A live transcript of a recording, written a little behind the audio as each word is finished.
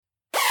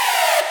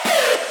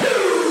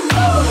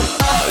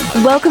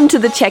Welcome to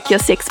the Check Your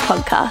Six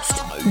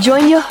podcast.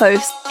 Join your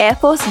hosts, Air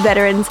Force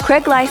veterans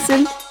Craig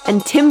Lyson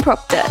and Tim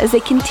Proctor, as they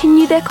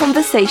continue their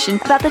conversation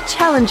about the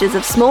challenges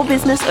of small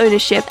business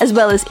ownership, as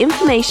well as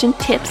information,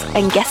 tips,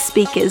 and guest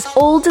speakers,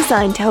 all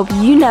designed to help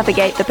you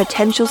navigate the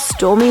potential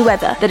stormy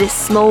weather that is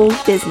small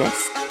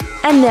business.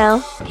 And now,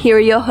 here are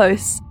your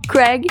hosts,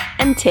 Craig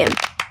and Tim.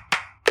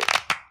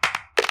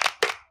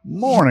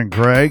 Morning,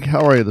 Greg.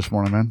 How are you this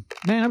morning, man?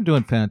 Man, I'm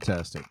doing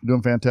fantastic.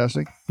 Doing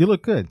fantastic? You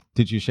look good.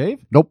 Did you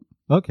shave? Nope.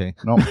 Okay.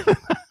 Nope.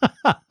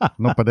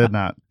 Nope, I did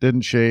not.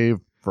 Didn't shave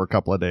for a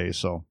couple of days,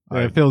 so.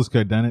 It feels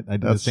good, doesn't it? I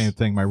did the same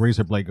thing. My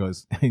razor blade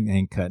goes,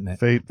 ain't cutting it.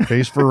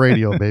 Face for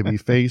radio, baby.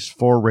 Face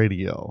for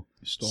radio.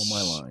 You stole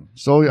my line.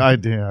 So I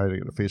did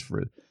get a face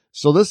for it.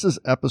 So this is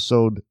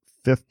episode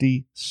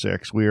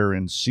 56. We are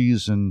in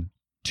season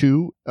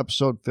 2,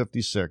 episode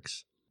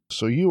 56.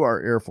 So you are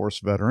Air Force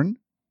veteran,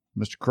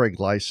 Mr. Craig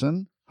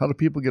Lyson. How do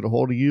people get a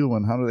hold of you,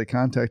 and how do they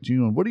contact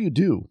you, and what do you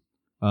do?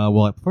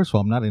 Well, first of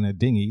all, I'm not in a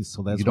dinghy,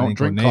 so that's you why I don't ain't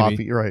go drink Navy.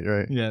 coffee,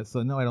 right? Yeah,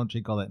 so no, I don't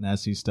drink all that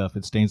nasty stuff.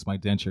 It stains my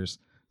dentures.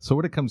 So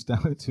what it comes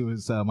down to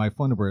is my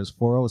phone number is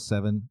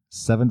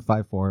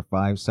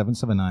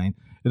 407-754-5779.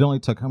 It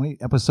only took how many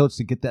episodes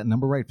to get that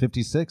number right?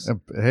 56?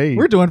 Hey,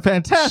 we're doing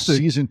fantastic.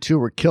 Season 2,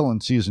 we're killing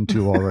season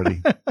 2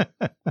 already.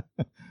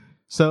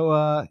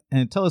 So,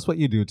 and tell us what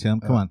you do, Tim.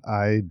 Come on.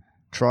 I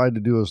tried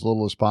to do as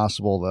little as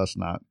possible. That's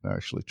not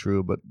actually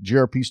true. But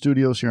GRP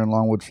Studios here in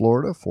Longwood,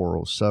 Florida,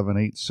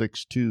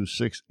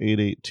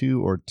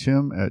 407-862-6882 or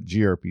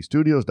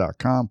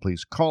tim@grpstudios.com.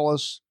 Please call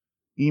us,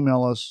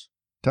 email us,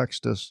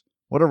 text us,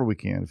 whatever we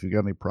can. If you've got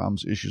any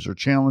problems, issues, or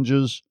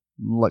challenges,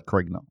 let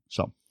Craig know.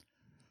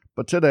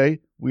 But today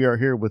we are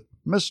here with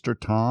Mr.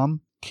 Tom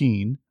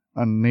Keene,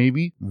 a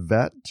Navy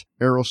vet,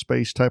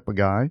 aerospace type of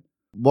guy.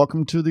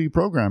 Welcome to the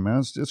program, man.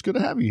 It's good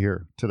to have you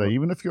here today.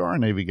 Even if you are a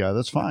Navy guy,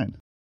 that's fine.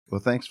 Well,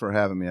 thanks for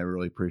having me. I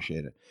really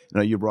appreciate it.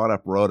 You brought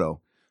up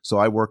Roto. So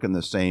I work in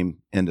the same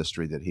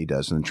industry that he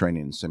does in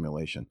training and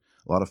simulation.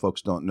 A lot of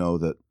folks don't know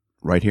that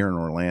right here in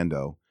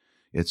Orlando,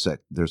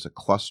 there's a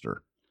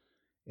cluster.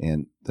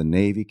 And the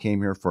Navy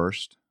came here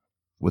first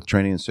with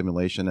training and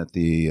simulation at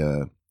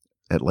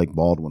Lake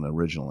Baldwin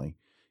originally.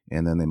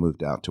 And then they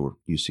moved out to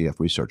UCF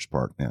Research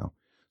Park now.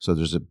 So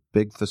there's a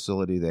big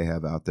facility they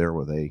have out there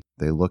where they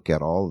look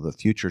at all of the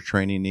future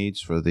training needs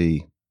for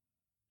the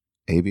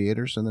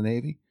aviators in the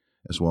Navy,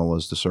 as well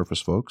as the surface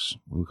folks.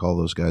 We call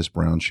those guys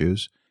brown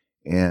shoes.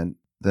 And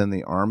then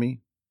the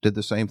Army did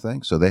the same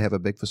thing. So they have a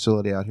big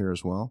facility out here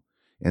as well.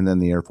 And then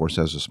the Air Force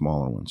has a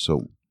smaller one.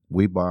 So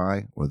they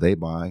buy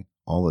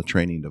all the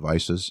training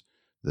devices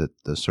that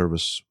the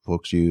service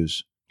folks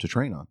use to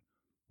train on,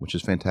 which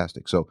is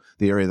fantastic. So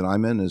the area that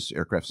I'm in is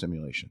aircraft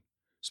simulation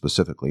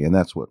specifically, and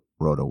that's what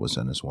Roto was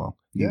in as well.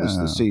 He was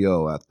the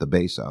CO at the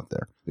base out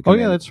there.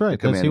 That's right.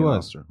 That's he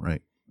was. Officer.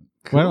 Right.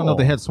 Cool. Well, I don't know if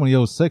they had so many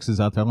 06s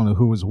out there. I don't know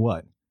who was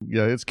what.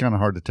 Yeah, it's kind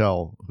of hard to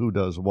tell who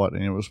does what.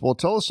 Anyways, well,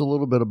 tell us a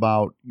little bit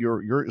about you're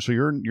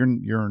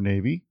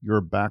Navy.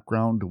 Your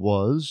background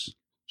was?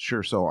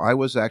 Sure. So I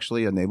was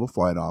actually a naval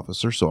flight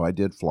officer, so I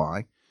did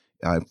fly.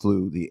 I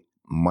flew the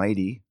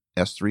mighty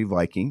S-3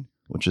 Viking,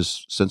 which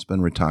has since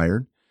been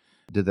retired.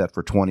 Did that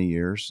for 20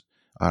 years.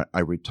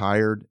 I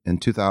retired in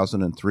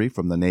 2003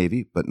 from the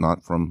Navy, but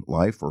not from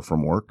life or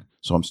from work.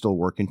 So I'm still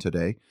working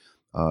today.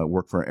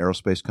 Work for an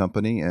aerospace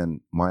company,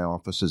 and my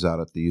office is out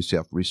at the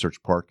UCF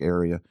Research Park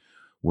area,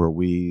 where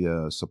we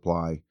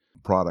supply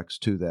products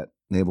to that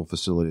naval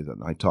facility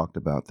that I talked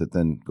about that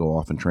then go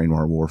off and train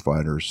our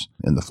warfighters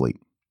in the fleet.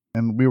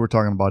 And we were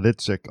talking about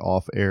ITSEC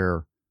off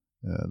air,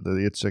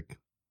 the ITSEC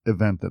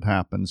event that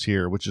happens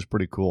here, which is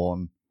pretty cool.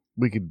 And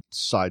we could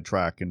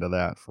sidetrack into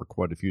that for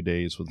quite a few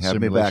days with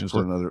Have me back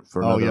for another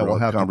we'll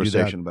have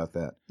conversation about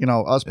that.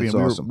 Us being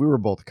awesome. we were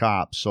both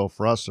cops, so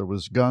for us there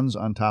was guns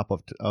on top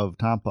of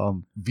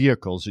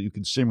vehicles that you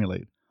could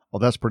simulate. Oh,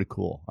 that's pretty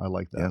cool. I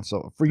like that. Yeah.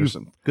 So for There's you,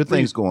 some good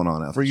things going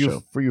on out for you,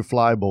 show. for you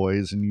fly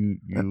boys, and you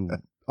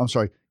I'm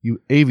sorry, you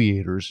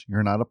aviators.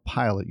 You're not a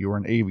pilot. You are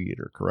an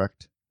aviator,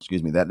 correct?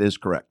 Excuse me. That is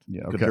correct.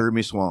 Yeah. Okay. Could hear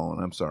me swallowing.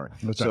 I'm sorry.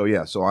 That's So right.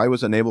 yeah. So I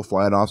was a naval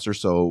flight officer.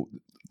 So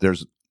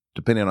there's,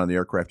 depending on the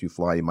aircraft you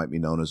fly, you might be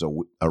known as a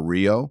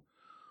RIO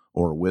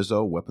or a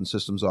WISO, Weapon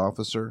Systems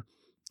Officer,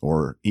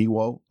 or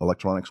EWO,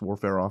 Electronics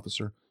Warfare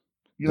Officer.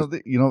 He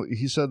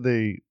said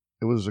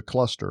it was a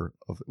cluster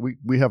of.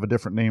 We have a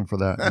different name for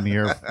that in the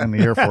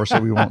Air Force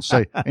that we won't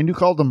say. And you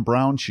called them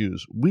brown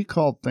shoes. We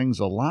called things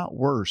a lot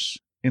worse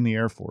in the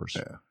Air Force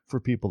for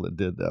people that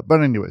did that.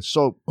 But anyway,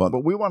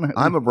 but we want to.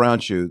 I'm a brown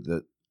shoe.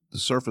 The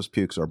surface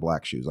pukes are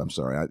black shoes. I'm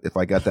sorry. If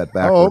I got that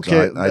backwards,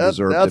 I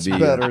deserve to be.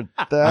 Better.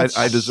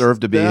 I deserve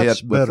to be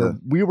hit with better.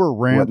 We were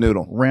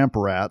noodle. ramp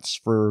rats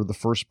for the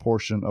first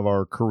portion of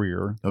our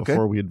career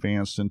before we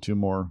advanced into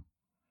more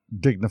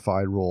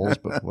dignified roles,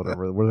 but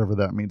whatever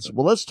that means.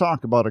 Well, let's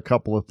talk about a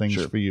couple of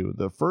things for you.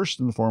 The first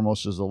and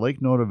foremost is the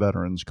Lake Nona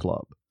Veterans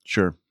Club.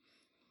 Sure.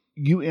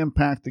 You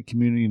impact the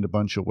community in a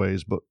bunch of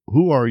ways, but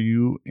who are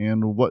you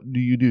and what do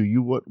you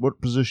do?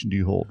 What position do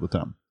you hold with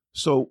them?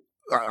 So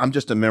I'm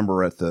just a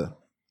member at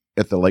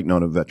the Lake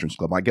Nona Veterans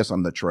Club. I guess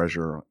I'm the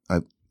treasurer.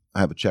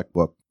 have a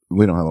checkbook.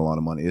 We don't have a lot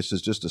of money. This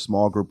is just a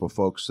small group of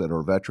folks that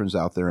are veterans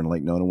out there in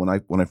Lake Nona.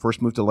 When I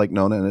first moved to Lake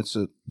Nona, and it's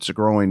a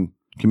growing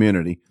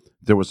community,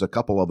 there was a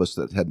couple of us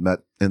that had met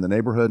in the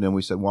neighborhood, and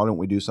we said, why don't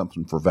we do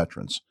something for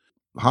veterans?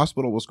 The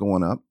hospital was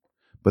going up,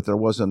 but there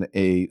wasn't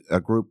a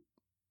group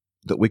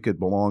that we could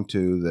belong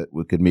to that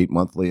we could meet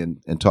monthly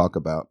and talk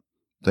about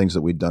things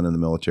that we'd done in the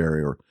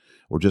military or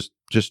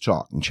just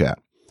talk and chat.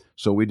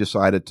 So we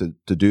decided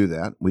to do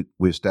that. We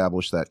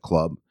established that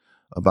club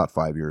about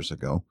 5 years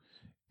ago.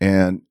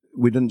 And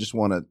we didn't just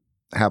want to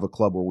have a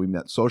club where we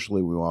met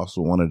socially. We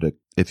also wanted to,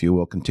 if you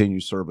will, continue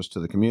service to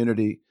the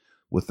community.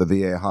 With the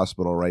VA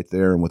hospital right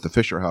there and with the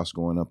Fisher House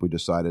going up, we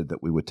decided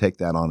that we would take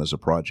that on as a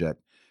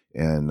project,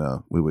 and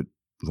we would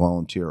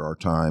volunteer our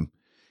time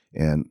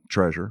and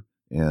treasure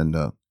and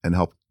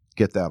help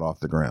get that off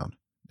the ground.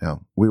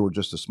 Now, we were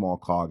just a small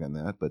cog in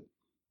that, but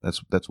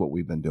that's what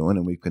we've been doing,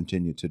 and we've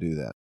continued to do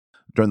that.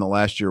 During the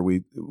last year,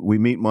 we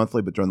meet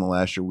monthly, but during the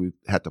last year, we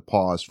had to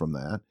pause from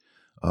that.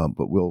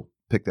 But we'll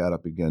pick that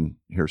up again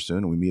here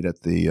soon. We meet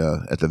at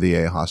the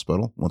VA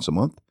hospital once a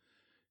month,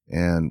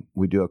 and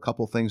we do a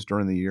couple things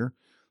during the year.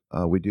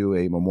 We do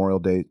a Memorial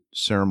Day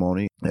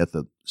ceremony at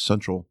the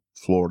Central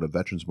Florida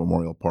Veterans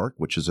Memorial Park,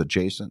 which is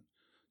adjacent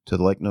to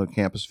the Lake Nona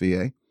Campus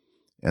VA.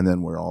 And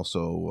then we're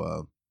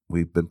also,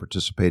 we've been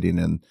participating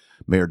in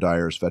Mayor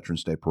Dyer's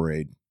Veterans Day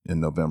Parade in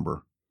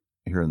November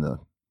here in the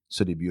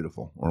City of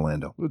Beautiful,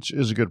 Orlando. Which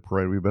is a good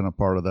parade. We've been a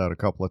part of that a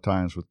couple of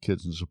times with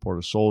Kids in Support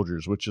of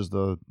Soldiers, which is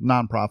the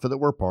nonprofit that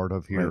we're part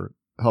of here, Right.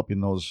 helping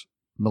those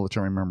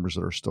military members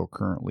that are still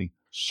currently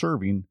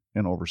serving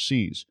and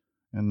overseas.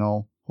 And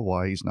no,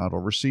 Hawaii's not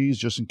overseas,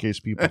 just in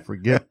case people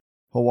forget.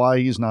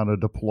 Hawaii is not a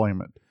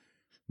deployment.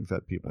 We've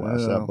had people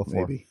ask that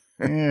before. Maybe.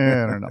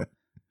 Yeah, I don't know.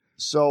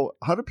 So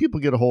how do people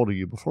get a hold of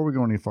you? Before we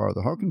go any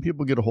farther, how can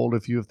people get a hold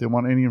of you if they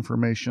want any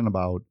information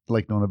about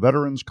Lake Nona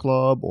Veterans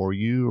Club or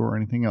you or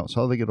anything else?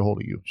 How do they get a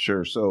hold of you?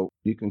 Sure. So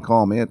you can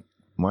call me at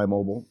my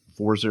mobile,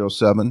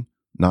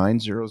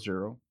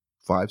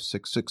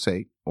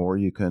 407-900-5668, or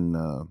you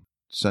can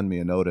send me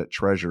a note at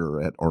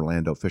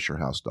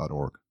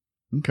treasurer@orlandofisherhouse.org.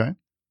 Okay.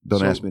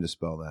 Don't So- ask me to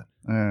spell that.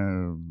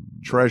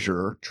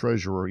 Treasurer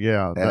Treasurer,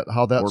 yeah. at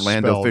How that's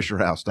spelled. At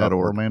orlandofisherhouse.org.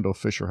 Orlando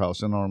Fisher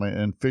House.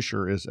 And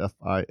Fisher is Fisher,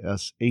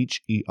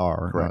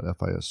 Correct. not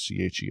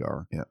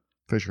Fischer. Yeah.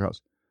 Fisher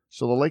House.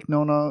 So the Lake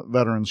Nona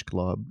Veterans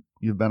Club,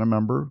 you've been a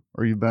member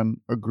or you've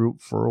been a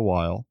group for a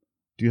while.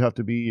 Do you have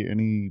to be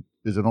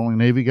is it only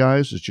Navy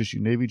guys? It's just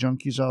you Navy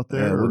junkies out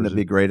there? or Wouldn't is it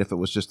be great if it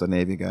was just the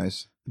Navy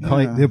guys?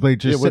 They'd be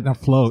just It would- sitting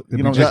afloat. They'd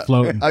you be know, just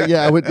floating.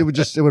 yeah,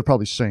 it would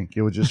probably sink.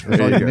 It would just, if all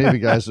There you you go. Navy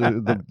guys,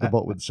 the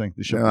boat would sink.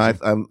 The ship No, would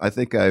sink. I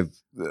think I'm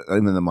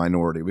in the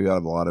minority. We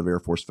got a lot of Air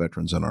Force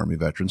veterans and Army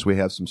veterans. We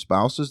have some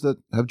spouses that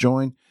have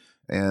joined,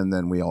 and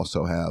then we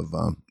also have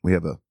a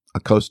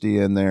Coastie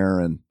in there,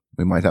 and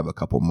we might have a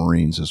couple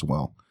Marines as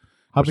well.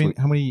 How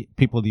many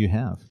people do you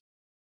have?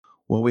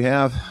 Well, we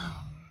have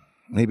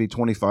maybe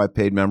 25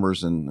 paid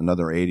members and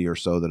another 80 or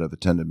so that have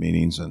attended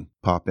meetings and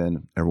pop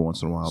in every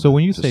once in a while. So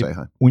when you to say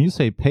hi. when you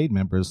say paid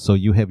members, so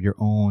you have your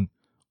own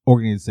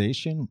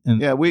organization,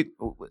 and Yeah, we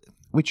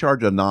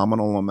charge a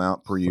nominal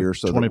amount per year.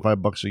 So that-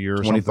 $25 a year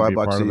or something. to be $25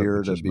 part a of it, year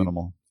which to is be-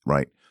 minimal.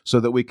 Right. So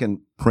that we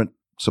can print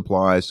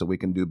supplies, so we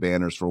can do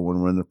banners for when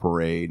we're in the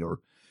parade or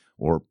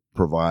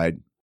provide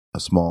a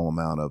small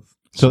amount of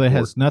so that support.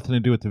 has nothing to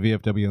do with the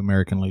VFW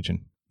American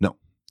Legion. No.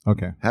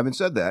 Okay. Having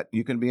said that,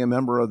 you can be a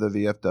member of the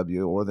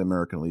VFW or the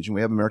American Legion.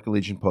 We have American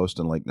Legion Post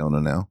in Lake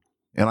Nona now.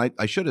 And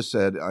I should have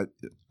said, I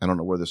don't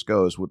know where this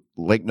goes.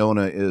 Lake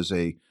Nona is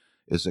a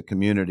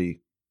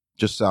community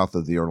just south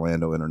of the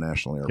Orlando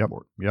International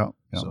Airport. Yeah.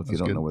 So if you that's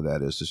don't good. know where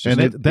that is, it's just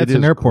And That's it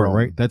an is airport, growing.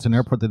 right? That's an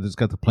airport that has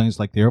got the planes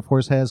like the Air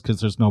Force has,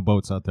 because there's no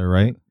boats out there,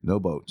 right? no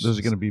boats. This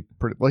is going to be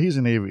pretty. Well, he's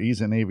an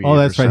aviator. Oh,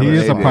 that's right. He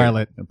is a Aviator.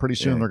 pilot. And pretty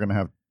soon Yeah. they're going to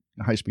have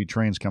high-speed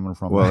trains coming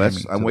from. Well, Miami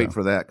I'm to waiting the-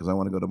 for that because I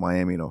want to go to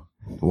Miami to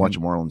watch a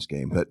Marlins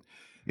game. But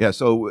yeah,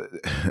 so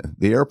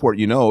the airport,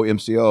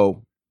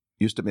 MCO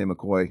used to be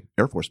McCoy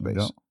Air Force Base.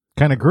 Yeah.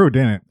 Kind of grew,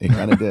 didn't it? It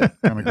kind of did.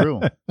 kind of grew.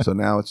 So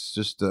now it's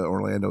just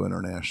Orlando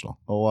International.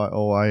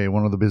 OIA,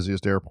 one of the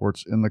busiest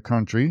airports in the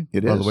country.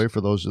 It By is. the way, for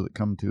those that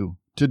come to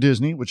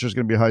Disney, which is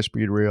going to be a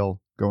high-speed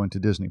rail going to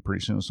Disney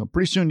pretty soon. So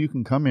pretty soon you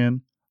can come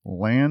in,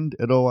 land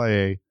at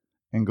OIA,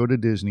 and go to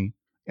Disney.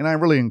 And I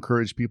really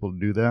encourage people to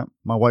do that.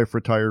 My wife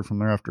retired from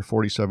there after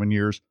 47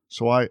 years,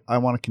 so I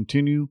want to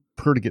continue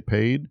for her to get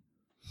paid.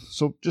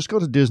 So just go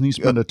to Disney,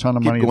 spend a ton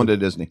of Keep money. going to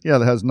Disney. Yeah,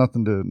 that has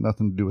nothing to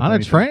do with On a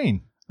anything.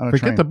 train. On a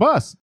Forget train. the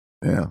bus.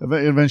 Yeah.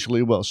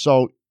 Eventually it will.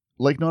 So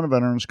Lake Nona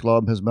Veterans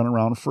Club has been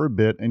around for a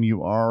bit, and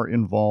you are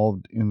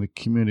involved in the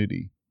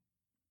community.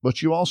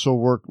 But you also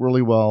work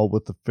really well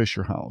with the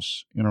Fisher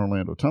House in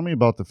Orlando. Tell me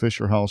about the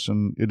Fisher House,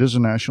 and it is a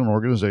national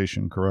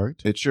organization,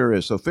 correct? It sure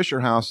is. So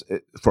Fisher House,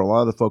 for a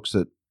lot of the folks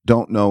that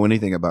don't know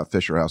anything about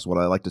Fisher House, what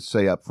I like to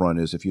say up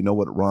front is if you know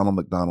what Ronald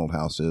McDonald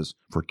House is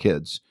for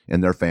kids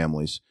and their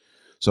families.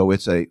 So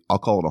I'll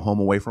call it a home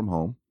away from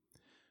home.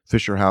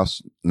 Fisher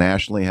House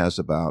nationally has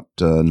about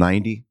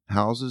 90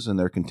 houses, and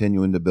they're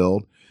continuing to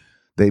build.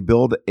 They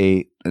build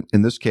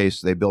in this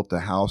case, they built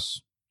a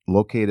house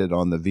located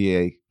on the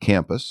VA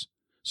campus.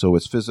 So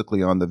it's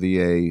physically on the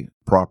VA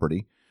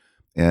property.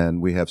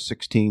 And we have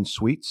 16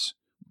 suites.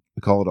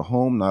 We call it a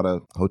home, not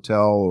a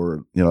hotel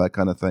or, that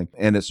kind of thing.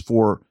 And it's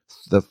for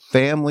the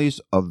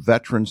families of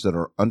veterans that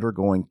are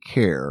undergoing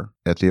care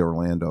at the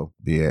Orlando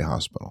VA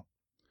hospital.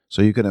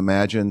 So you can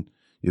imagine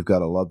you've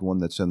got a loved one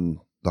that's in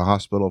the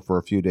hospital for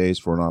a few days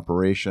for an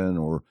operation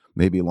or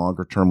maybe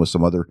longer term with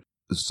some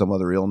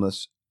other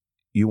illness.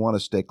 You want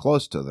to stay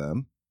close to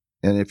them.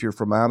 And if you're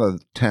from out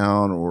of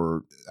town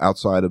or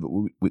outside of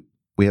it,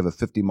 we have a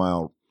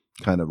 50-mile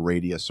kind of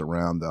radius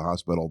around the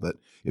hospital that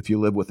if you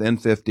live within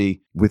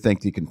 50, we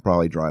think you can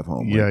probably drive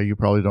home. Yeah, you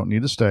probably don't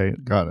need to stay.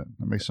 Got it.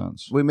 That makes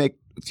sense. We make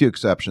a few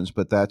exceptions,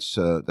 but that's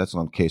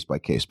on case by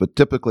case. But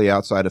typically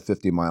outside of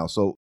 50 miles.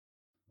 So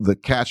the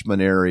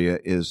catchment area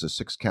is a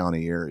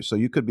 6-county area. So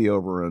you could be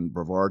over in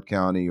Brevard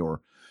County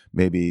or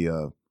maybe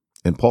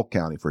in Polk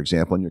County, for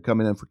example, and you're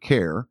coming in for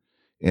care,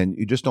 and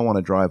you just don't want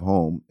to drive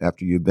home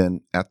after you've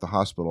been at the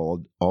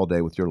hospital all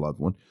day with your loved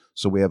one.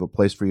 So we have a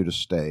place for you to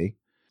stay.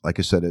 Like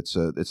I said, it's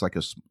like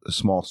a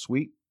small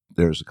suite.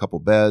 There's a couple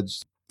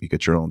beds. You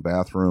get your own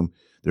bathroom.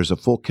 There's a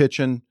full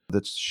kitchen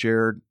that's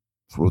shared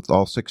with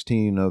all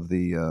 16 of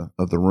the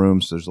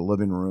rooms. There's a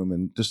living room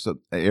and just an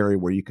area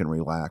where you can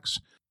relax.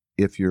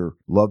 If your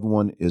loved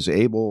one is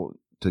able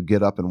to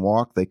get up and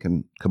walk, they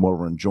can come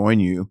over and join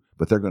you,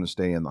 but they're going to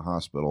stay in the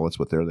hospital. That's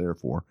what they're there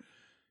for.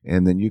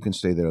 And then you can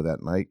stay there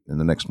that night, and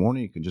the next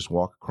morning you can just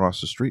walk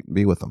across the street and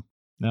be with them.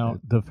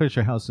 Now, the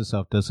Fisher House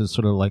itself, does it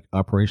sort of like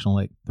operational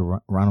like the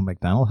Ronald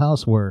McDonald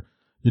House, where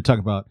you're talking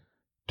about,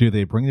 do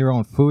they bring their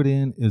own food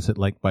in? Is it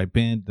like by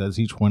bin? Does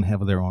each one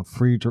have their own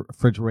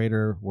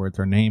refrigerator with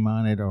their name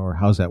on it, or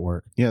how's that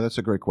work? Yeah, that's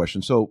a great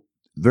question. So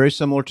very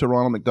similar to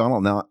Ronald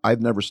McDonald. Now,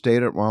 I've never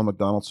stayed at Ronald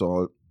McDonald,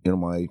 so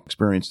my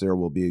experience there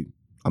will be,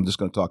 I'm just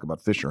going to talk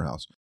about Fisher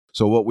House.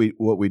 So what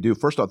we do,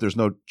 first off, there's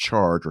no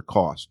charge or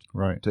cost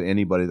to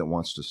anybody that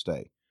wants to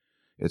stay.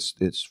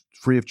 It's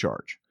free of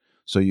charge.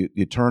 So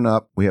you turn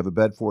up, we have a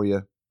bed for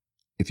you.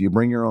 If you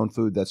bring your own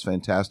food, that's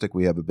fantastic.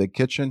 We have a big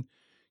kitchen.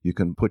 You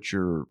can put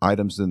your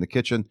items in the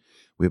kitchen.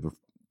 We have a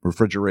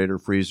refrigerator,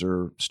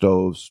 freezer,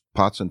 stoves,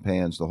 pots and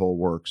pans, the whole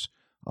works.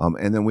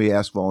 And then we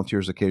ask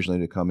volunteers occasionally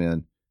to come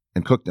in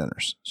and cook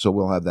dinners. So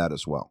we'll have that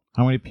as well.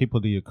 How many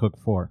people do you cook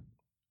for?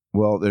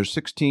 Well, there's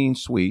 16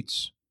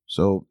 suites.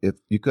 So if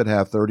you could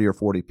have 30 or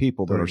 40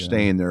 people that are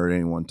staying there at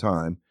any one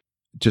time,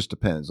 it just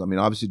depends. I mean,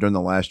 obviously during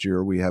the last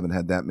year, we haven't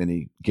had that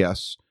many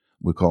guests,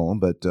 we call them,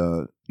 but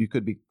you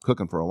could be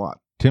cooking for a lot.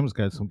 Tim's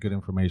got some good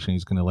information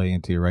he's going to lay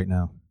into you right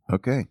now.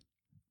 Okay.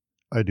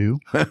 I do.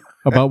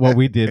 About what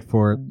we did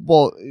for at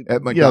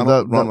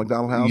Ronald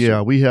McDonald House?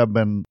 Yeah, we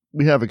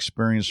have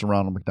experience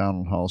around the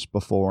McDonald House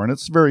before, and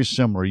it's very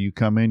similar. You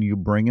come in, you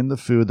bring in the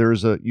food.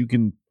 You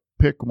can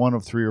pick one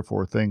of 3 or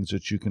 4 things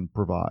that you can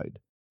provide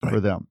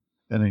for them.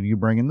 And then you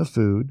bring in the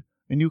food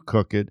and you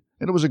cook it.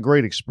 And it was a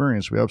great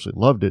experience. We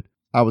absolutely loved it.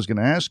 I was going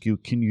to ask you,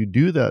 can you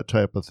do that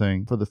type of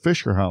thing for the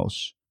Fisher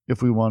House?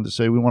 If we wanted to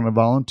say we want to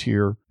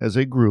volunteer as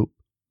a group,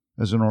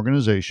 as an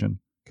organization,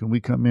 can we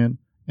come in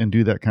and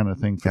do that kind of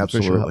thing for the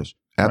Fisher House?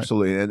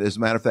 Absolutely. Right. And as a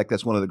matter of fact,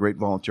 that's one of the great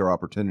volunteer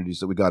opportunities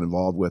that we got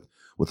involved with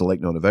the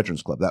Lake Nona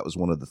Veterans Club. That was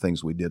one of the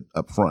things we did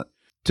up front.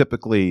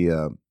 Typically,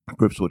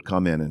 groups would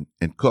come in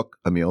and cook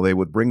a meal. They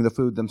would bring the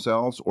food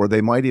themselves, or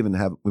we might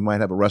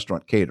have a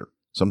restaurant cater.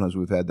 Sometimes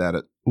we've had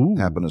that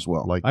happen as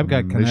well. Like I've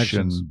got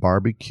connections. Mission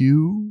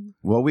Barbecue.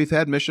 Well, we've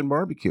had Mission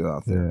Barbecue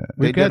out there. Yeah.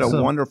 They did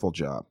a wonderful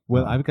job.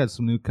 Well, I've got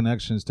some new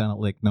connections down at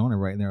Lake Nona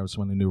right there. It was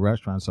one of the new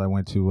restaurants I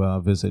went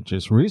to visit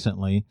just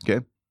recently.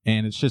 Okay.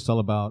 And it's just all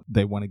about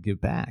they want to give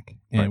back.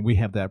 And we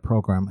have that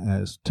program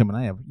as Tim and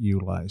I have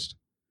utilized.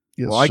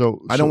 Yes,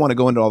 well, I don't want to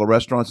go into all the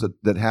restaurants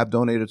that have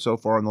donated so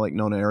far in the Lake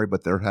Nona area,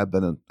 but there have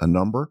been a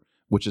number,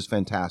 which is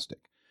fantastic.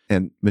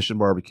 And Mission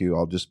Barbecue,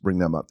 I'll just bring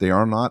them up. They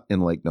are not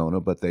in Lake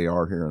Nona, but they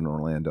are here in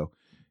Orlando,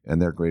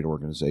 and they're a great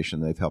organization.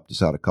 They've helped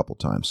us out a couple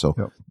times,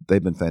 so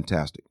they've been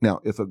fantastic.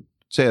 Now, if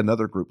say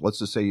another group, let's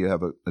just say you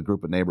have a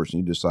group of neighbors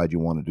and you decide you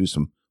want to do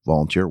some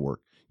volunteer work,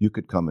 you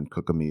could come and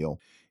cook a meal.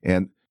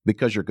 And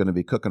because you're going to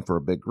be cooking for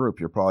a big group,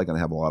 you're probably going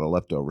to have a lot of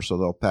leftovers, so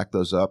they'll pack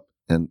those up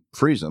and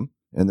freeze them,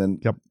 and then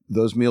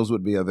those meals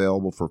would be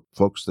available for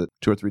folks that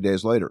 2 or 3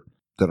 days later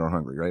that are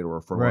hungry, right?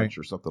 Or for lunch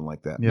or something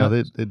like that. Yeah,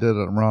 they did it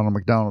around a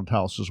McDonald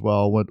House as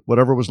well.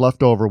 Whatever was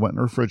left over went in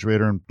the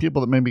refrigerator, and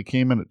people that maybe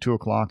came in at 2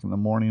 o'clock in the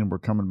morning and were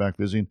coming back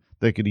visiting,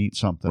 they could eat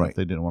something if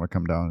they didn't want to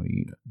come down and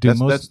eat. Do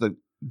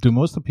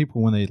most of the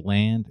people when they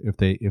land, if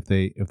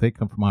they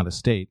come from out of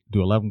state,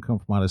 do a lot of them come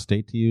from out of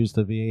state to use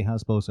the VA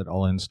hospital? Is it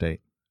all in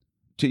state?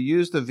 To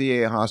use the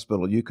VA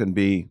hospital, you can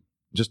be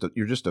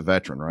you're just a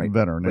veteran, right?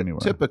 Veteran anyway.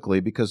 Typically,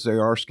 because they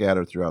are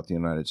scattered throughout the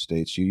United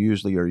States, you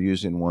usually are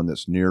using one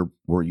that's near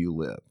where you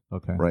live.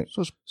 Okay. Right.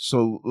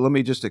 So let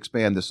me just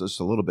expand this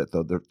just a little bit,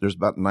 though. There's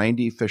about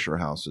 90 Fisher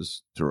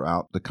houses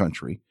throughout the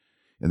country,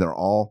 and they're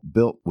all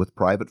built with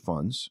private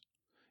funds,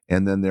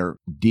 and then they're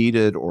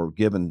deeded or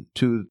given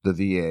to the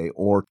VA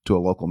or to a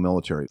local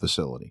military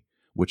facility,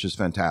 which is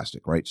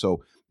fantastic, right?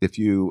 So if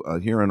you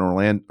here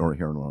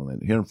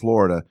in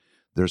Florida,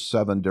 there's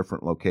 7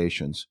 different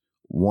locations.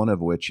 One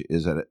of which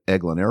is at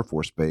Eglin Air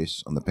Force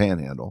Base on the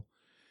Panhandle.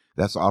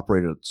 That's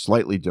operated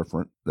slightly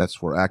different. That's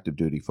for active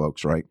duty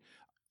folks, right?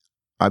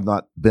 I've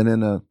not been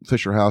in a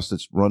Fisher House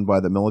that's run by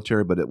the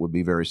military, but it would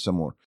be very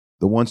similar.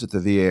 The ones at the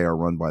VA are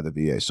run by the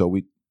VA. So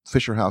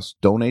Fisher House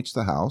donates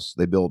the house.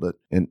 They build it,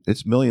 and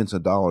it's millions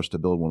of dollars to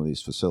build one of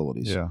these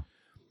facilities. Yeah.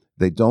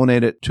 They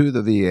donate it to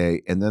the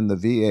VA, and then the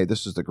VA,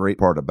 this is the great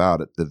part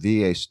about it, the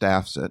VA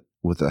staffs it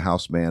with a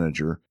house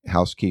manager,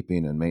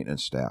 housekeeping, and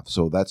maintenance staff.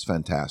 So that's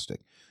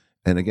fantastic.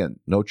 And again,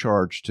 no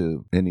charge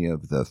to any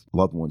of the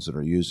loved ones that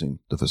are using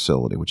the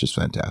facility, which is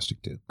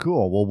fantastic too.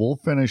 Cool. Well, we'll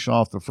finish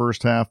off the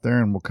first half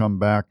there, and we'll come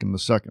back in the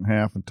second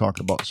half and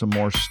talk about some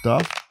more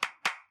stuff.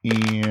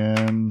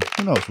 And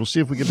who knows? We'll see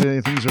if we get to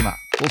any things or not.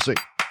 We'll see.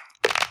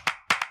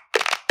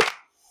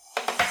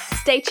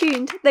 Stay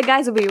tuned. The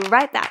guys will be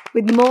right back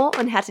with more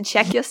on how to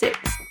check your SIDS.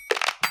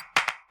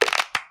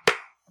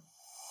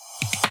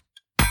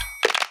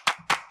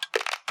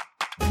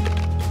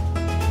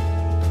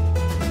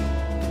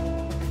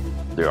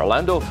 The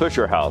Orlando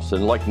Fisher House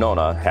in Lake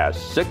Nona has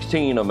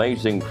 16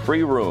 amazing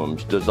free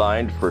rooms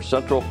designed for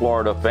Central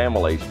Florida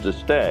families to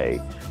stay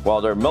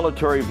while their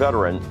military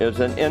veteran is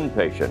an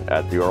inpatient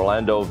at the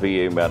Orlando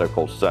VA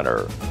Medical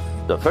Center.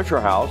 The Fisher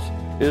House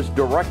is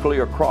directly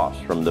across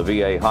from the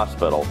VA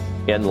hospital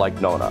in Lake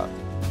Nona.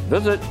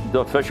 Visit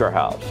the Fisher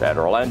House at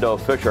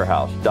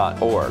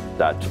orlandofisherhouse.org.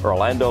 That's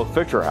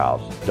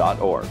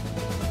orlandofisherhouse.org.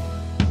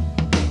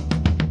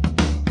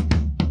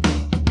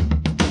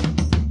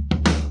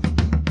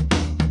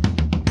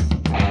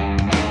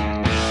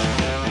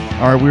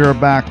 All right, we are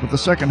back with the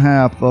second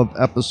half of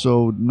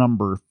episode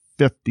number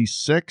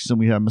 56, and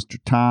we have Mr.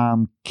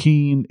 Tom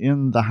Keene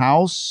in the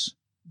house.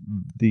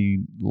 The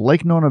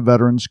Lake Nona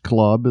Veterans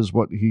Club is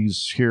what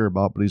he's here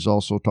about, but he's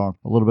also talked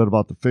a little bit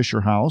about the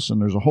Fisher House,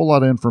 and there's a whole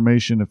lot of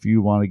information if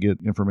you want to get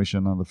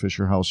information on the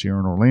Fisher House here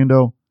in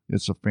Orlando.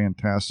 It's a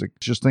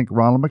fantastic, just think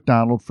Ronald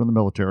McDonald from the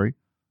military,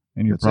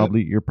 and you're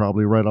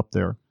probably right up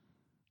there.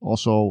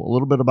 Also, a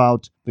little bit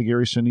about the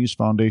Gary Sinise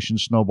Foundation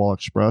Snowball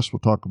Express. We'll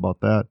talk about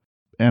that,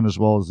 and as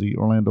well as the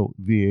Orlando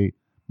VA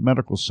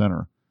Medical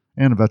Center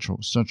and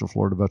Central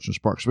Florida Veterans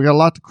Park. So we got a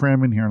lot to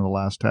cram in here in the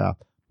last half,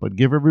 but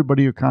give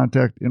everybody your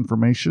contact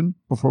information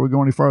before we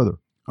go any farther.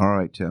 All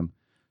right, Tim.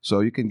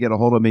 So you can get a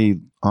hold of me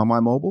on my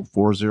mobile,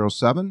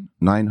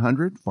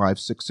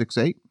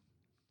 407-900-5668,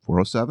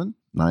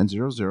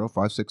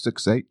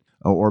 407-900-5668,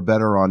 or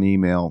better on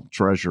email,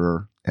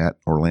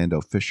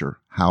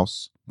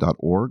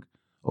 treasurer@orlandofisherhouse.org,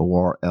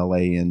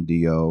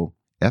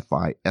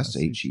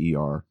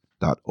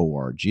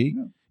 ORLANDOFISHER.org.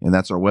 And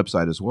that's our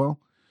website as well.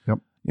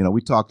 Yep. You know,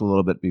 we talked a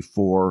little bit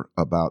before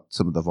about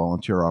some of the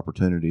volunteer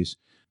opportunities.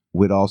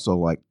 We'd also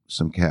like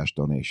some cash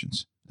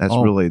donations. That's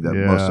really the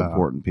most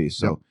important piece.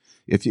 So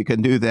if you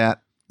can do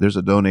that, there's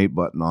a donate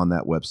button on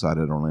that website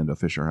at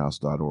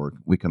orlandofisherhouse.org.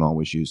 We can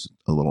always use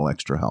a little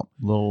extra help.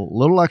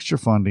 Little extra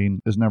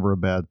funding is never a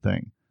bad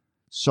thing.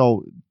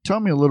 So tell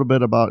me a little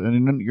bit about,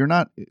 and you're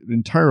not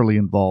entirely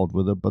involved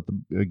with it, but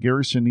the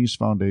Gary Sinise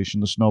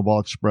Foundation, the Snowball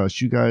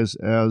Express, you guys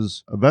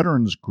as a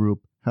veterans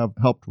group have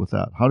helped with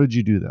that. How did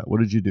you do that? What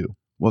did you do?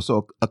 Well,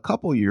 so a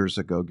couple years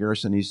ago, Gary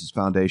Sinise's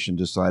Foundation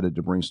decided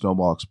to bring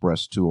Snowball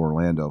Express to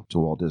Orlando, to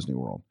Walt Disney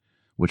World,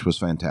 which was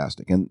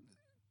fantastic. And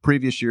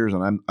previous years,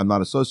 and I'm not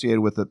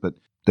associated with it, but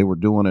they were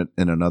doing it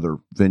in another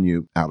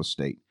venue out of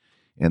state.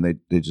 And they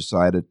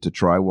decided to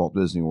try Walt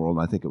Disney World,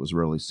 and I think it was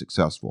really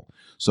successful.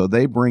 So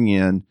they bring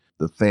in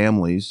the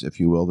families, if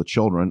you will, the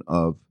children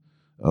of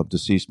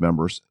deceased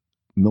members,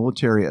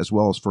 military as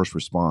well as first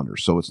responders.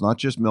 So it's not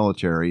just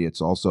military,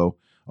 it's also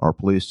our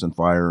police and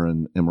fire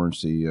and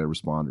emergency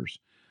responders.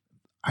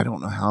 I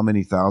don't know how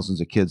many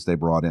thousands of kids they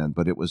brought in,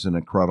 but it was an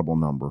incredible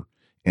number.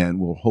 And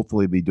we'll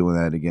hopefully be doing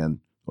that again,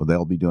 or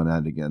they'll be doing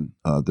that again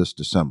this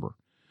December.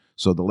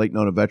 So the Lake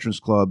Nona Veterans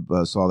Club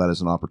saw that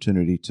as an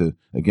opportunity to,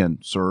 again,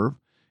 serve.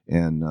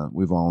 And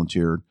we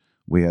volunteered.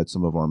 We had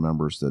some of our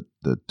members that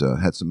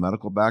had some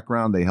medical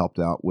background. They helped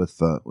out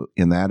with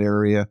in that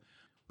area.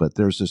 But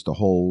there's just a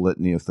whole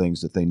litany of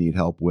things that they need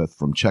help with,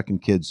 from checking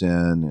kids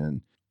in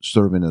and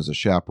serving as a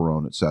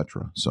chaperone,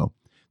 etc. So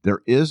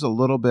there is a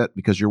little bit,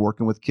 because you're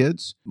working with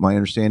kids. My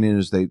understanding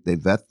is they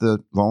vet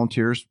the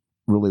volunteers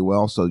really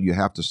well. So you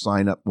have to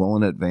sign up well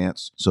in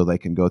advance so they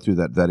can go through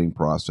that vetting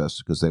process,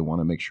 because they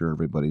want to make sure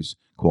everybody's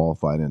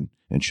qualified and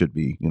should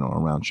be,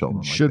 around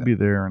children. Should be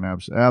there, and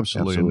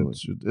absolutely. And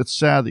it's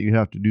sad that you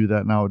have to do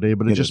that nowadays,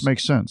 but it just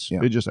makes sense.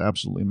 Yeah. It just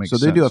absolutely makes sense.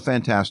 So they do a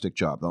fantastic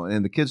job, though.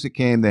 And the kids that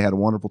came, they had a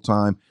wonderful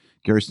time.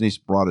 Gary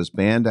Sinise brought his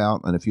band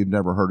out, and if you've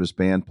never heard his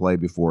band play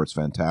before, it's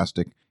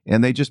fantastic.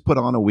 And they just put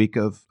on a week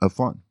of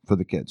fun for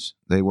the kids.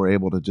 They were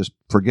able to just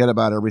forget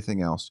about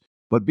everything else,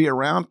 but be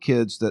around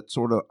kids that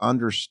sort of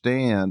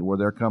understand where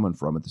they're coming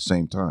from at the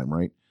same time,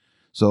 right?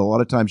 So a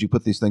lot of times you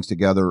put these things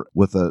together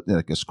with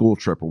like a school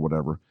trip or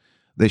whatever.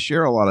 they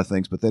share a lot of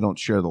things, but they don't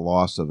share the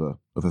loss of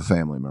a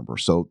family member.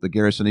 So the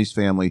Garrison East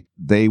family,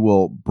 they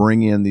will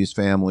bring in these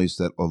families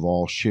that have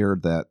all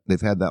shared that,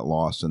 they've had that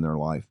loss in their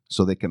life,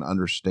 so they can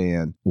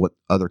understand what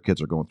other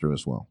kids are going through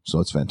as well. So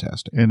it's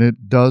fantastic. And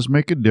it does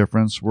make a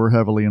difference. We're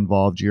heavily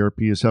involved.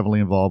 GRP is heavily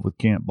involved with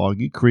Camp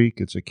Boggy Creek.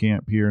 It's a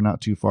camp here not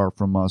too far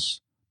from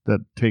us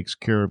that takes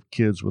care of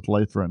kids with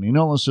life-threatening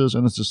illnesses,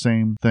 and it's the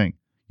same thing.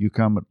 You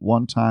come at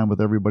one time with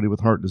everybody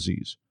with heart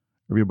disease,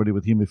 everybody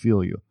with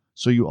hemophilia,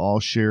 so you all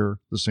share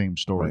the same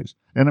stories.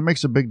 Right. And it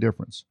makes a big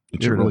difference.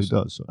 It sure really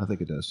does. I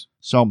think it does.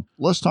 So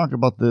let's talk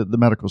about the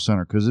medical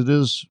center, because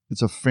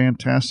it's a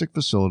fantastic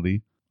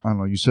facility. I don't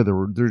know, you said there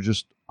are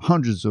just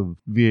hundreds of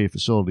VA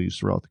facilities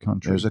throughout the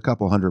country. There's a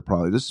couple hundred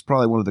probably. This is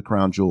probably one of the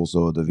crown jewels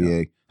of the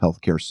VA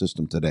healthcare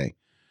system today.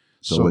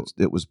 So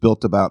it was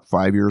built about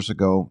 5 years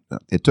ago.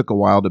 It took a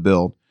while to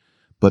build,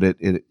 but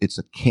it's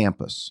a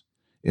campus.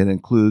 It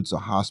includes a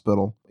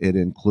hospital. It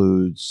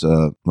includes,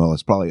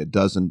 it's probably a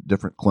dozen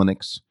different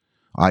clinics,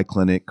 eye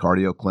clinic,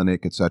 cardio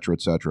clinic, et cetera,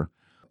 et cetera.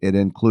 It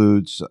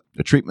includes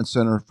a treatment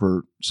center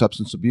for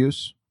substance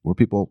abuse where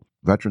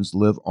veterans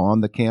live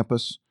on the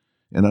campus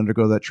and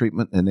undergo that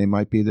treatment, and they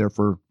might be there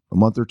for a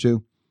month or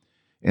two.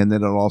 And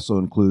then it also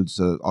includes,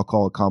 I'll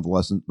call it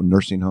convalescent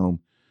nursing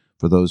home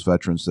for those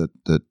veterans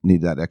that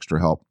need that extra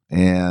help.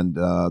 And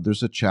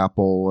there's a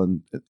chapel.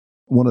 And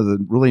one of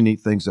the really neat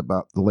things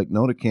about the Lake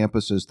Nona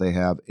campus is they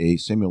have a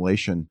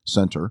simulation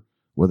center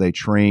where they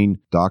train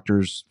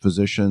doctors,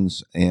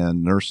 physicians,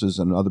 and nurses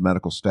and other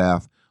medical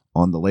staff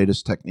on the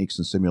latest techniques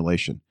in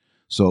simulation.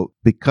 So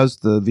because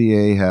the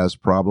VA has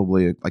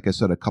probably, like I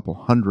said, a couple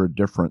hundred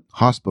different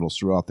hospitals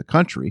throughout the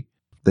country,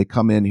 they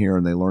come in here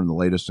and they learn the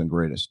latest and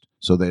greatest.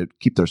 So they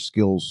keep their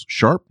skills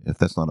sharp. If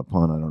that's not a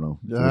pun, I don't know.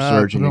 If you're a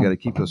surgeon, you got to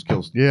keep those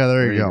skills. Yeah,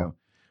 there you go.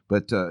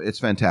 But it's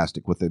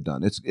fantastic what they've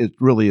done. It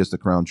really is the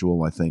crown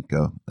jewel, I think,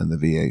 in the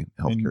VA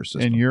healthcare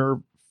system. And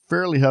you're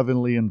fairly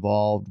heavily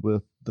involved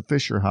with the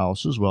Fisher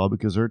House as well,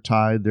 because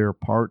they're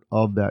part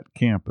of that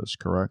campus,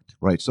 correct?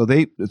 Right. So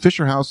the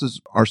Fisher houses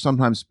are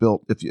sometimes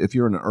built, if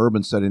you're in an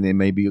urban setting, they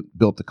may be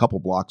built a couple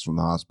blocks from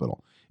the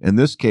hospital. In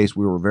this case,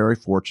 we were very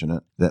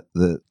fortunate that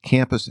the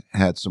campus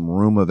had some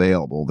room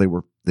available.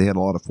 They had a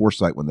lot of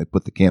foresight when they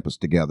put the campus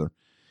together.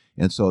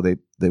 And so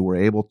they were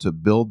able to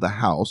build the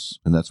house,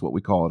 and that's what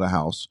we call it, a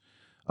house,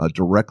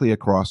 directly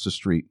across the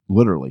street,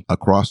 literally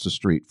across the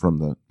street from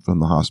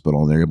the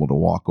hospital, and they're able to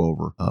walk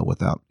over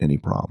without any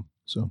problem.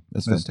 So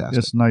it's fantastic.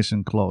 It's nice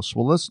and close.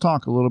 Well, let's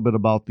talk a little bit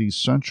about the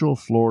Central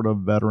Florida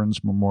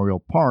Veterans Memorial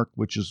Park,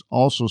 which is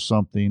also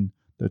something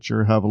that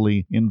you're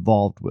heavily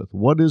involved with.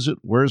 What is it?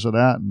 Where is it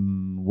at?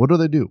 And what do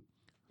they do?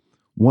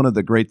 One of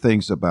the great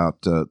things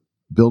about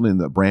building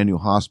the brand new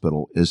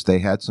hospital is they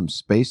had some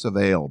space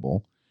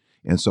available.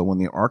 And so when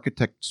the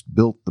architects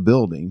built the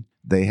building,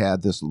 they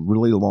had this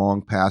really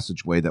long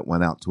passageway that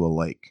went out to a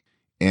lake.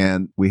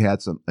 And we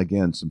had some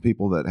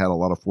people that had a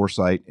lot of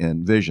foresight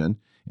and vision.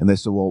 And they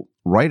said, well,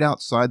 right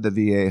outside the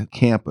VA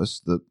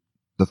campus,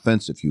 the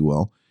fence, if you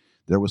will,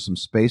 there was some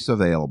space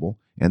available.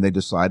 And they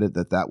decided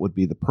that would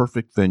be the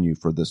perfect venue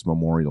for this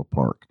memorial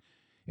park.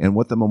 And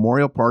what the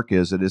memorial park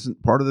is, it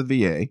isn't part of the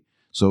VA.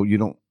 So you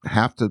don't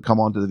have to come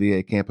onto the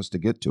VA campus to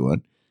get to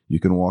it. You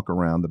can walk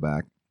around the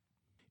back.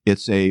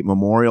 It's a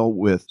memorial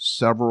with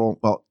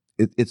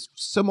it's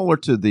similar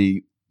to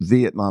the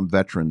Vietnam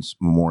Veterans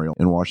Memorial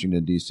in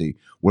Washington, D.C.,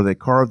 where they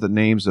carve the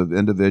names of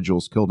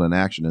individuals killed in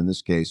action, in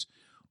this case,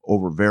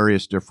 over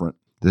various different,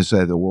 they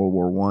say the World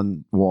War I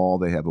wall,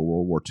 they have a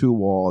World War II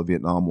wall, a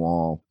Vietnam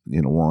wall,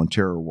 War on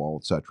Terror wall,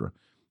 etc.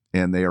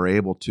 And they are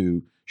able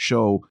to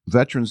show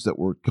veterans that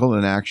were killed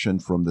in action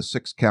from the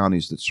 6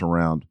 counties that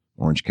surround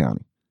Orange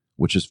County,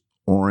 which is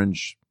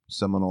Orange,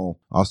 Seminole,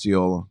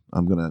 Osceola,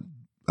 I'm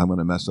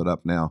gonna mess it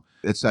up now,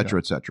 et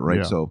cetera, right?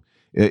 Yeah. So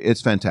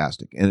it's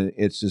fantastic. And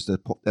it's just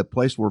a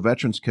place where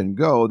veterans can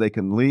go. They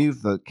can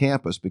leave the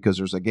campus because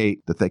there's a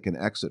gate that they can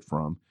exit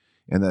from,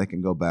 and then they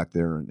can go back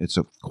there, and it's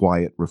a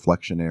quiet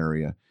reflection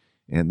area.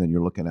 And then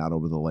you're looking out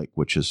over the lake,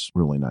 which is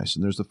really nice.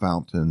 And there's a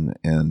fountain,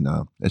 and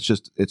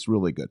it's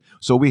really good.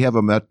 So we have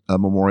a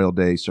Memorial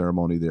Day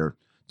ceremony there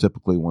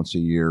typically once a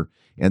year.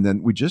 And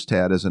then we just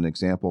had, as an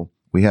example,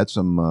 we had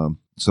some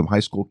high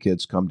school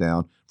kids come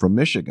down from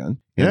Michigan.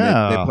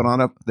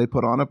 And they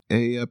put on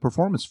a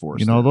performance for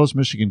us. Those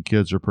Michigan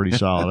kids are pretty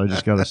solid. I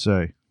just got to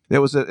say. It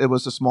was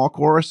a small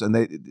chorus, and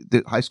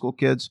the high school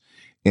kids,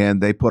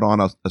 and they put on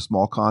a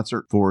small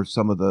concert for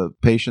some of the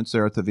patients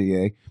there at the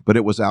VA. But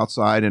it was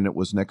outside, and it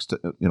was next to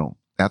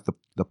at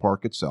the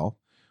park itself,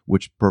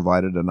 which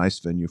provided a nice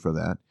venue for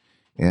that.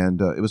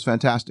 And it was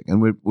fantastic.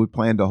 And we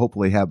plan to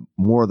hopefully have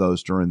more of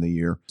those during the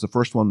year. It's the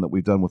first one that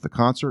we've done with the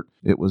concert.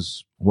 It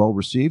was well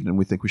received, and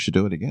we think we should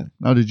do it again.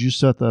 Now, did you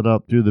set that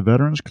up through the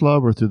Veterans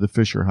Club or through the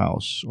Fisher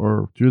House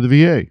or through the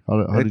VA?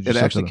 How did you it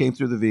actually came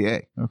through the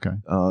VA. Okay.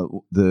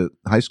 The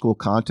high school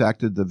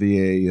contacted the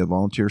VA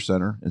Volunteer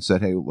Center and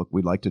said, hey, look,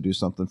 we'd like to do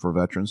something for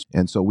veterans.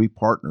 And so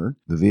the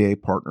VA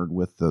partnered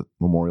with the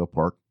Memorial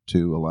Park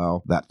to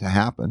allow that to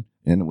happen,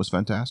 and it was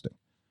fantastic.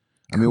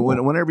 Cool. I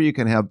mean, whenever you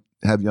can have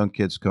have young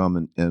kids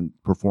come and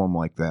perform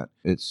like that,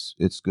 it's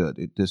good.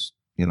 It just,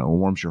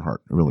 warms your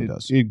heart. It really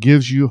does. It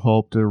gives you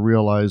hope to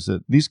realize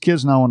that these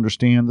kids now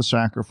understand the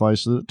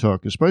sacrifice that it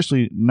took,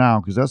 especially now,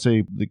 because that's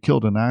the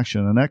killed in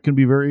action, and that can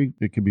be very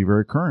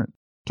current.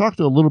 Talk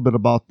to a little bit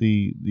about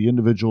the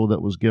individual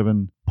that was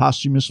given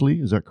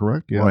posthumously. Is that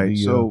correct? Yeah, right.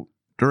 So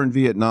during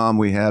Vietnam,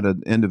 we had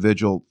an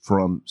individual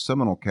from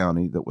Seminole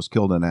County that was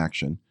killed in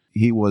action.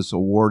 He was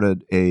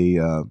awarded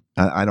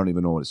I don't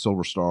even know what, a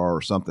Silver Star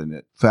or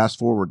something. Fast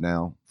forward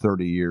now,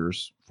 30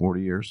 years,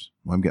 40 years.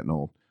 I'm getting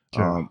old.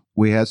 Sure.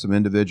 We had some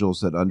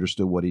individuals that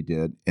understood what he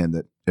did and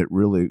that it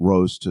really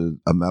rose to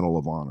a Medal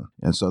of Honor.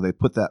 And so they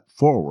put that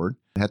forward.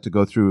 Had to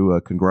go through a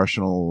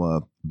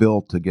congressional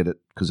bill to get it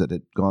because it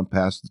had gone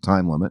past the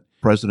time limit.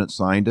 President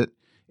signed it,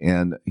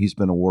 and he's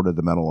been awarded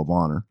the Medal of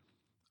Honor.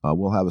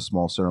 We'll have a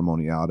small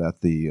ceremony out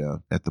at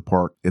the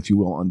park, if you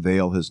will,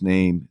 unveil his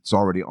name. It's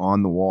already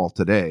on the wall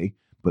today,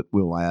 but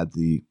we'll add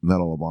the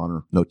Medal of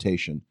Honor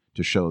notation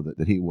to show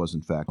that he was,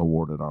 in fact,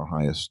 awarded our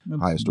highest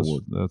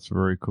award. That's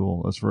very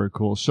cool. That's very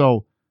cool.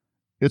 So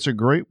it's a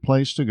great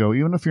place to go,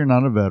 even if you're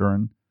not a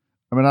veteran.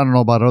 I mean, I don't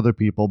know about other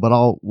people, but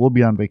we'll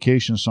be on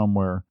vacation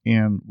somewhere,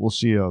 and we'll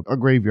see a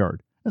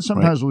graveyard. And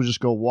sometimes we'll just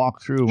go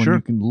walk through, and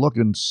you can look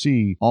and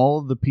see all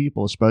of the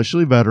people,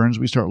 especially veterans.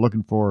 We start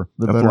looking for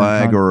the a veteran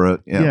flag or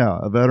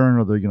a veteran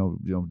or the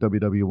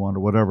WW1 or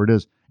whatever it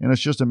is. And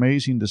it's just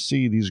amazing to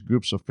see these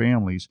groups of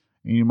families,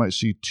 and you might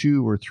see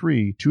two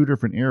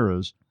different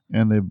eras,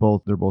 and they're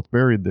both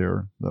buried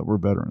there that were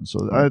veterans.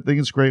 So I think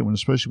it's great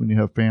especially when you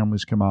have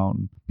families come out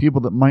and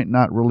people that might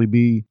not really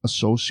be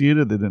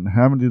associated. They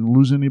didn't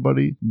lose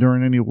anybody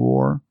during any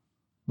war,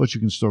 but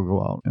you can still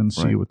go out and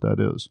see what that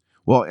is.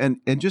 Well, and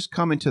just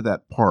coming to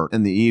that park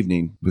in the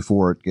evening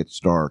before it gets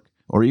dark,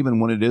 or even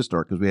when it is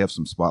dark, because we have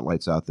some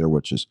spotlights out there,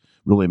 which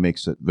really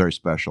makes it very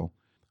special.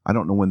 I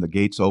don't know when the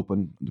gates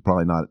open,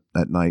 probably not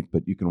at night,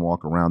 but you can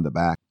walk around the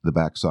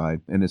back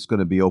side, and it's going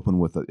to be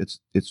open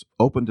it's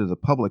open to the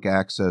public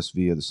access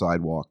via the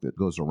sidewalk that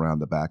goes around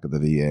the back of the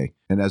VA.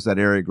 And as that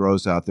area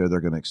grows out there, they're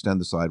going to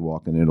extend the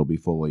sidewalk, and it'll be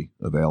fully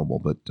available.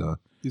 But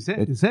is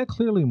that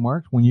clearly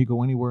marked when you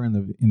go anywhere in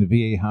the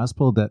VA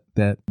hospital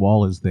that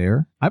wall is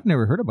there? I've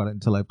never heard about it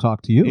until I've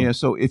talked to you. Yeah,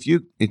 so if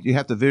you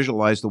have to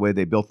visualize the way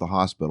they built the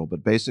hospital,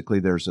 but basically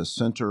there's a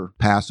center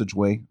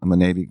passageway. I'm a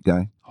Navy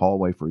guy.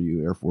 Hallway for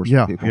you Air Force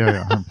people.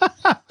 Yeah.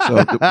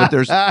 So, but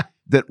there's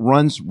that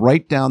runs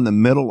right down the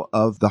middle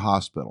of the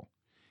hospital,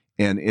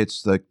 and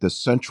it's like the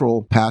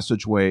central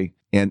passageway.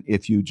 And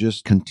if you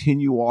just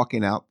continue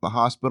walking out the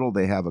hospital,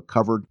 they have a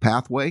covered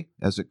pathway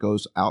as it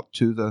goes out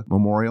to the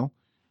memorial.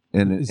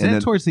 And is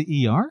that towards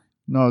the ER?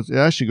 No, it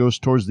actually goes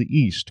towards the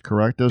east,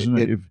 correct? Doesn't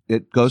it?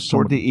 It goes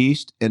toward the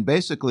east. And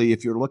basically,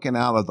 if you're looking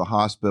out of the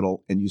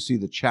hospital and you see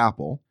the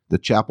chapel's a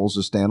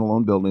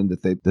standalone building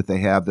that they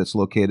have that's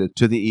located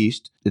to the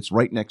east. It's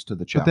right next to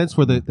the chapel. But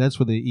that's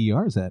where the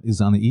ER is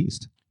on the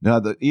east.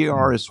 No, the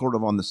ER is sort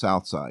of on the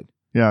south side.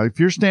 Yeah, if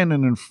you're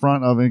standing in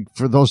front of it,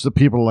 for those of the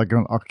people like,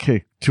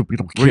 okay, two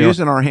people care. We're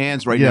using our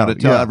hands now to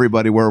tell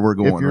everybody where we're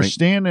going. If you're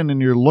standing and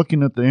you're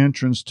looking at the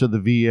entrance to the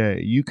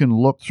VA, you can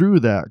look through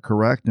that,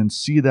 correct, and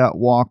see that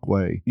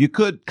walkway. You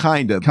could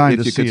kind of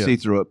if you could see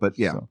through it, but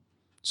yeah.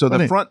 So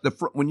the front,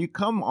 when you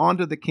come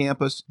onto the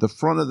campus, the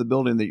front of the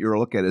building that you're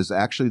looking at is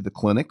actually the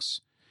clinics,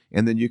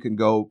 and then you can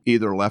go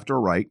either left or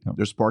right. Yep.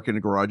 There's parking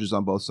and garages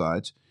on both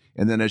sides.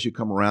 And then as you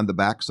come around the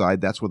back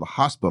side, that's where the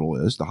hospital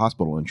is, the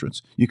hospital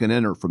entrance. You can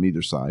enter from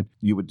either side.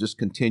 You would just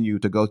continue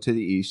to go to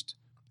the east,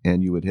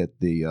 and you would hit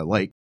the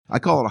lake. I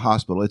call it a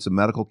hospital. It's a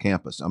medical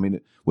campus. I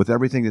mean, with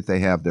everything that they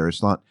have there,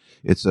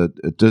 it's a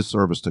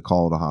disservice to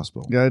call it a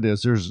hospital. Yeah, it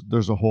is.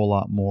 There's a whole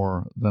lot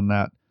more than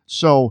that.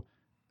 So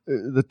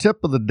the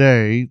tip of the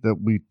day that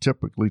we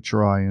typically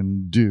try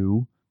and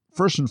do,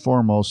 first and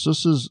foremost,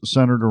 this is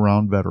centered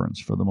around veterans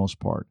for the most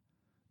part.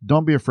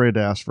 Don't be afraid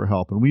to ask for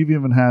help. And we've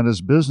even had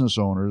as business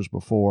owners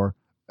before,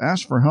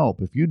 ask for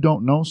help. If you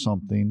don't know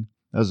something,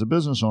 as a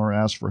business owner,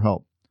 ask for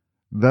help.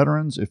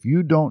 Veterans, if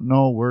you don't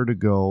know where to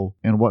go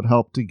and what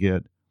help to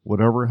get,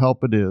 whatever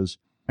help it is,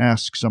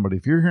 ask somebody.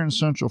 If you're here in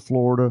Central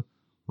Florida,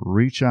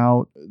 reach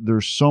out.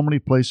 There's so many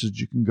places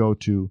you can go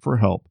to for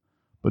help.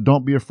 But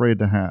don't be afraid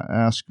to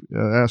ask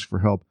for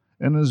help.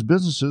 And as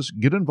businesses,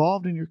 get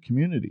involved in your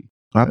community.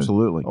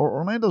 Absolutely.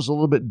 Orlando's a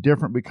little bit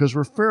different because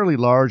we're fairly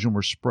large and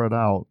we're spread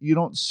out. You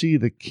don't see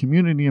the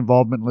community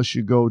involvement unless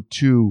you go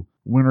to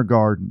Winter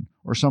Garden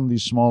or some of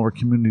these smaller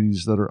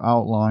communities that are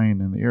outlying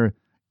in the area.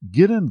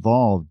 Get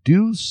involved.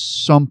 Do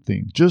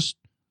something. Just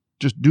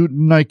do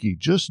Nike.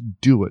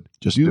 Just do it.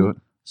 Do it.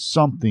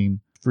 Something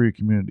for your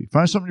community.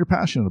 Find something you're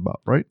passionate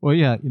about, right? Well,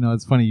 yeah,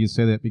 it's funny you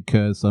say that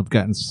because I've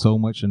gotten so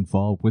much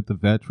involved with the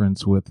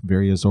veterans with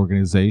various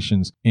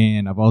organizations,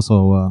 and I've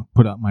also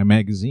put out my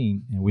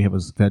magazine, and we have a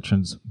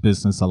Veterans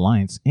Business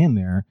Alliance in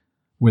there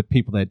with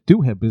people that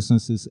do have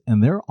businesses,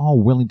 and they're all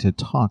willing to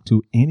talk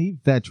to any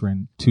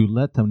veteran to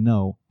let them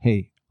know,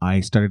 hey,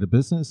 I started a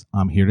business,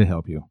 I'm here to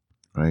help you.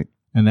 Right.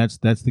 And that's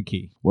the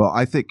key. Well,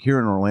 I think here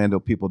in Orlando,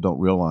 people don't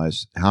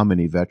realize how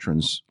many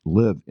veterans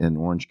live in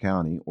Orange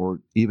County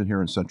or even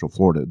here in Central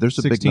Florida. There's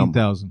a big number.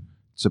 16,000.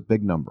 It's a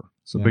big number.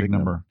 It's a big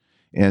number.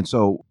 And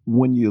so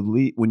when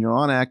you're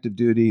on active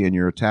duty and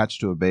you're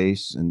attached to a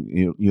base and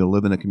you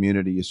live in a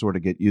community, you sort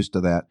of get used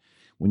to that.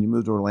 When you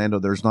move to Orlando,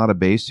 there's not a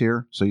base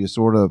here. So you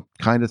sort of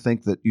kind of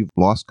think that you've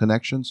lost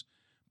connections.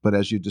 But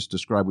as you just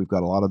described, we've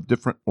got a lot of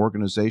different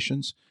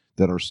organizations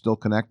that are still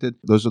connected.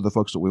 Those are the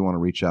folks that we want to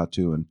reach out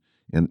to.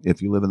 And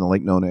if you live in the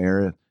Lake Nona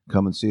area,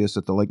 come and see us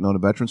at the Lake Nona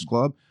Veterans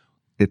Club.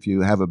 If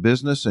you have a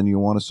business and you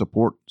want to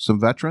support some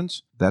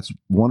veterans, that's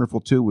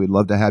wonderful too. We'd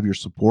love to have your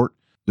support.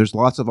 There's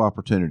lots of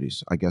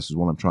opportunities, I guess is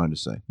what I'm trying to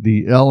say.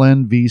 The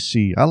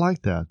LNVC. I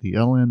like that. The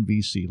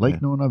LNVC, Lake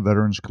Nona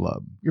Veterans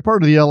Club. You're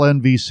part of the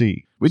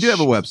LNVC. We do have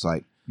a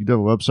website. You do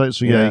have a website?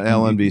 So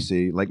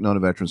LNVC, Lake Nona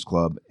Veterans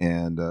Club,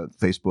 and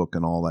Facebook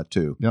and all that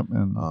too. Yep.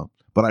 And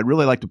but I'd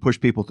really like to push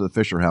people to the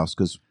Fisher House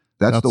because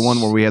that's the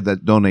one where we have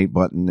that donate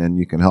button and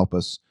you can help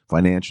us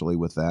financially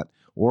with that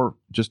or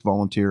just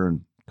volunteer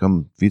and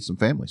come feed some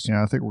families.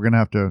 Yeah, I think we're going to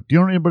have to. Do you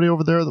know anybody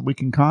over there that we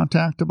can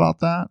contact about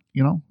that?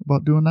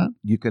 About doing that?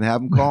 You can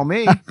have them call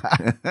me.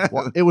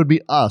 Well, it would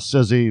be us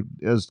as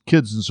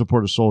kids in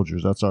support of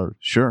soldiers. That's our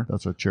charity.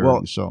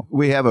 Well, so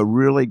we have a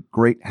really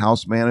great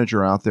house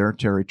manager out there,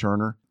 Terry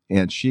Turner,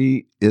 and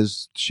she's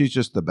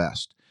just the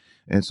best.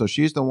 And so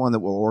she's the one that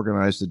will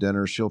organize the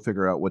dinner. She'll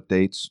figure out what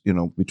dates,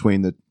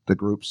 between the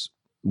groups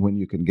when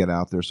you can get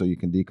out there so you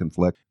can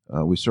deconflict.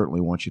 We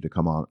certainly want you to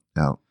come on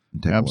out.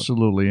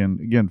 Absolutely.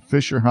 And again,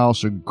 Fisher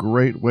House, a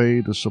great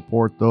way to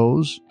support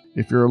those.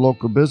 If you're a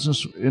local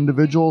business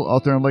individual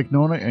out there in Lake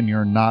Nona and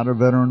you're not a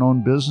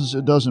veteran-owned business,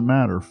 it doesn't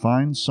matter.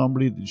 Find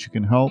somebody that you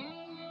can help,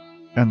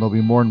 and they'll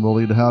be more than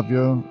willing to have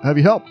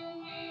you help.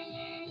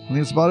 I think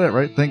that's about it,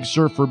 right? Thanks,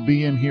 sir, for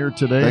being here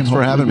today. Thanks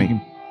for having me.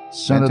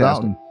 Send it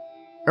out, and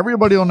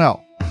everybody will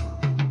know.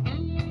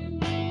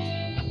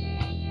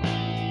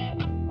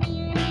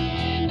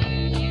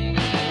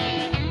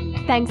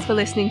 Thanks for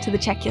listening to the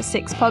Check Your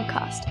Six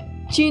podcast.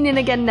 Tune in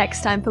again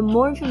next time for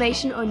more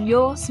information on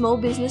your small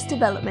business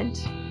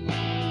development.